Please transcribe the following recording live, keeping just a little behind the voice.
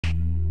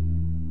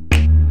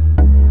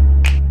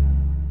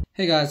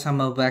Hey guys,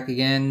 I'm back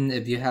again.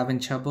 If you're having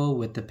trouble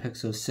with the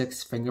Pixel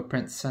 6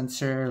 fingerprint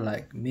sensor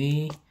like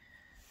me,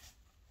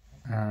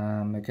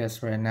 I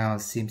guess right now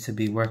it seems to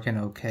be working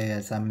okay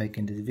as I'm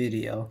making this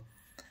video.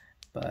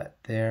 But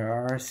there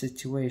are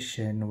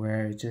situations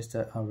where it just,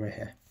 right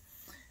here,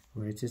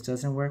 where it just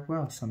doesn't work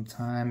well.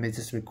 Sometimes it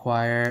just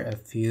require a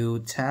few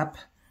tap,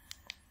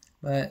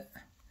 but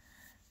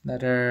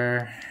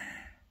another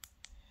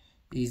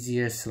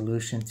easier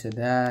solution to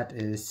that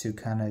is to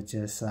kind of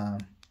just,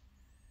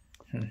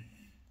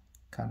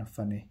 kind of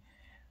funny.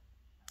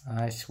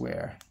 I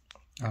swear,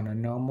 on a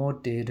normal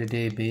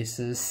day-to-day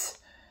basis,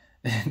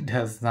 it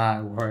does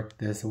not work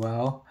this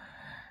well.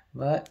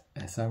 But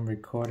as I'm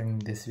recording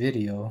this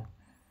video,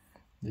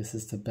 this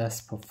is the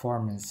best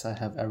performance I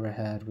have ever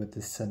had with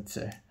this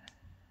sensor.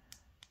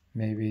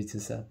 Maybe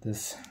just at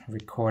this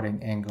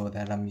recording angle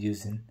that I'm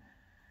using.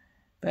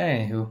 But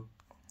anywho,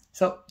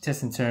 so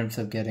just in terms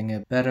of getting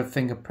a better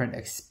fingerprint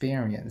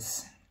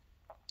experience,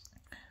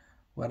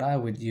 what I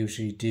would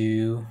usually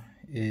do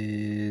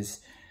is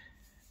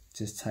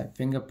just type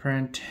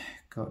fingerprint,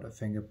 go to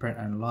fingerprint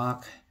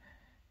unlock,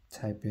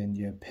 type in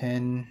your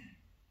PIN.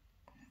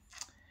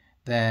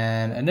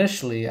 Then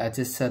initially I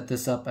just set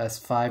this up as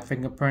 5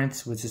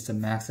 fingerprints, which is the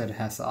max that it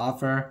has to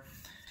offer.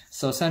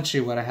 So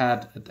essentially what I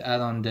had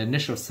on the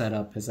initial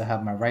setup is I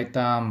have my right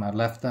thumb, my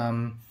left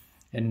thumb,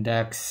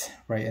 index,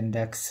 right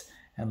index,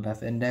 and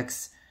left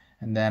index.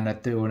 And then I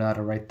threw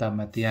another right thumb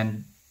at the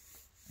end.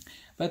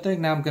 But I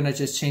think now I'm gonna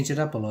just change it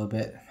up a little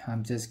bit.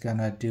 I'm just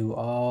gonna do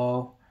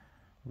all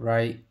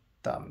right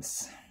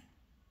thumbs.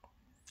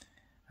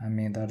 I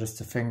mean, that is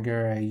the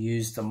finger I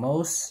use the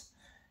most.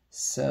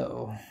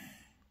 So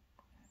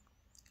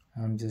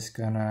I'm just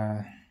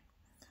gonna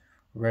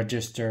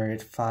register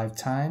it 5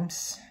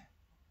 times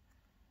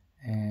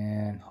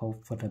and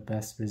hope for the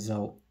best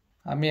result.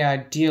 I mean,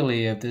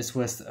 ideally, if this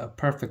was a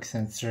perfect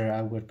sensor,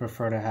 I would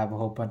prefer to have a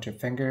whole bunch of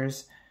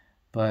fingers,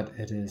 but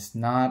it is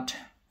not.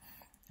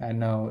 I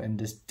know in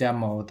this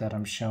demo that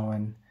I'm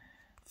showing,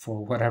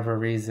 for whatever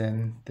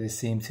reason, they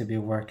seem to be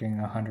working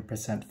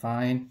 100%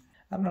 fine.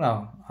 I don't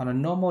know, on a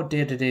normal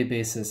day-to-day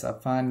basis, I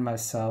find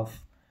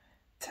myself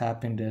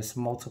tapping this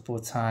multiple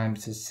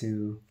times just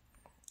to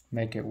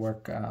make it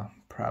work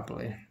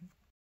properly.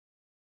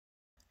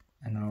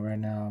 I know right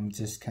now I'm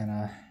just kind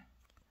of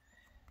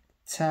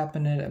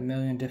tapping it a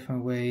million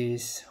different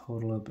ways,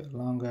 hold a little bit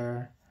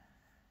longer.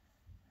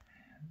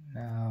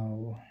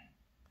 Now,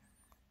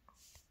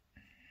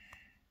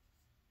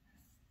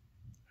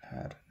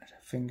 add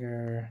another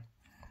finger.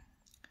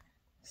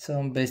 So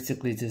I'm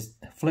basically just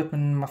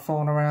flipping my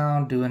phone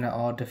around, doing it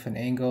all different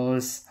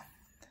angles,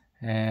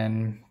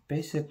 and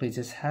basically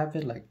just have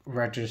it like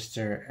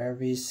register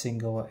every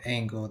single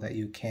angle that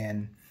you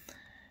can.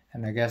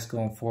 And I guess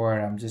going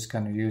forward, I'm just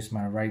gonna use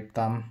my right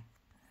thumb.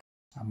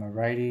 I'm a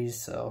righty,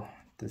 so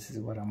this is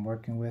what I'm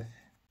working with.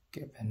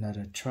 Give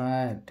another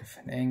try, a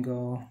different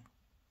angle.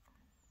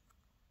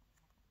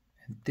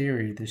 In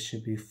theory, this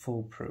should be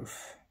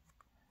foolproof.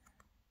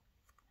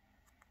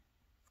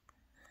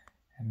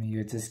 I mean,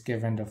 you're just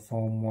giving the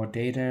phone more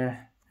data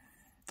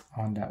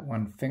on that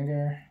one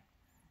finger,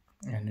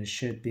 and it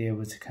should be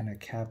able to kind of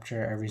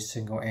capture every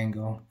single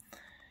angle.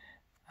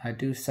 I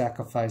do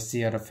sacrifice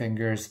the other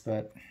fingers,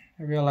 but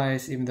I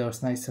realize even though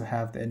it's nice to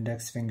have the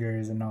index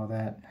fingers and all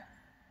that,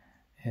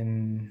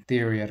 in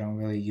theory I don't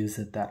really use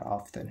it that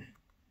often.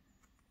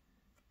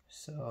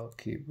 So I'll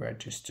keep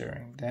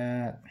registering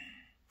that.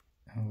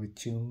 And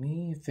with your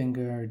me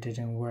finger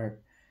didn't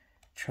work.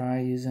 Try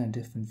using a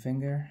different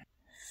finger.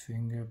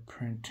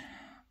 Fingerprint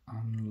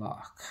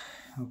unlock.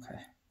 Okay,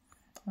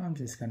 I'm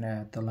just gonna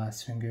add the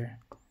last finger,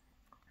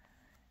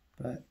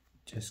 but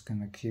just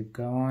gonna keep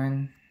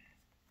going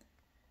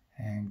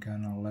and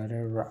gonna let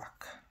it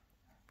rock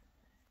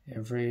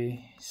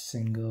every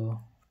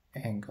single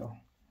angle.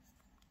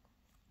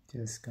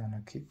 Just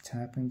gonna keep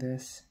tapping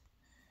this.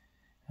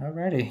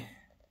 Alrighty,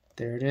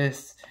 there it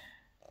is.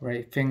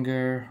 Right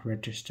finger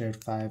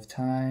registered 5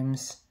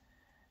 times.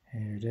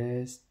 Here it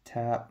is.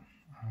 Tap,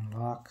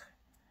 unlock.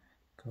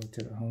 Go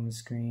to the home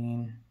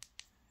screen,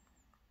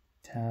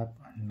 tap,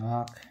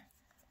 unlock.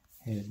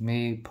 Here's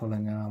me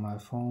pulling out my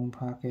phone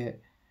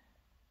pocket,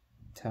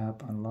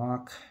 tap,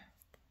 unlock.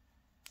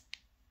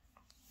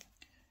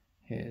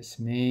 Here's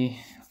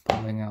me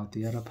pulling out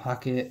the other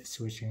pocket,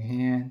 switching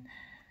hand,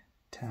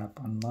 tap,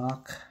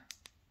 unlock,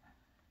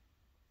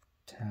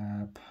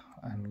 tap,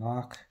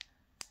 unlock,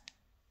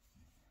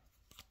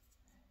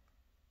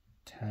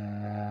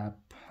 tap,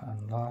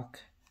 unlock.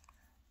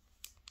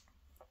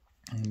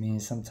 I mean,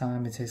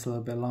 sometimes it takes a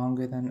little bit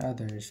longer than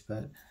others,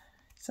 but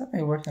it's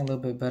definitely working a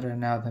little bit better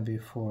now than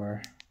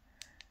before.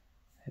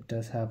 It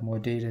does have more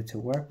data to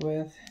work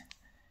with.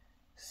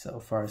 So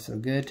far, so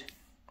good.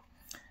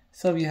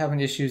 So if you're having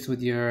issues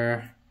with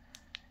your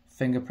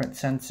fingerprint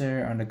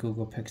sensor on the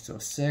Google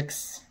Pixel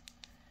 6,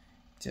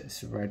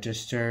 just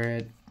register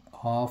it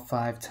all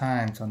 5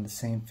 times on the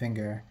same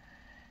finger,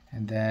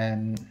 and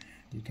then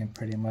you can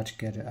pretty much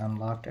get it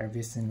unlocked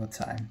every single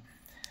time.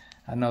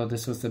 I know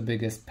this was the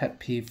biggest pet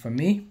peeve for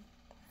me,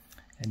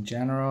 In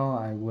general,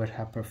 I would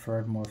have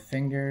preferred more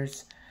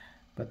fingers,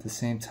 but at the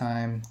same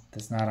time,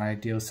 that's not an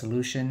ideal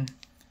solution.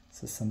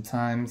 So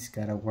sometimes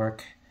you gotta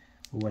work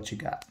with what you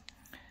got.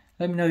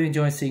 Let me know if you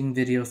enjoy seeing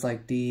videos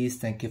like these.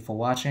 Thank you for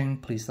watching.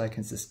 Please like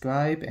and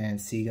subscribe, and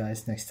see you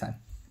guys next time.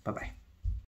 Bye-bye.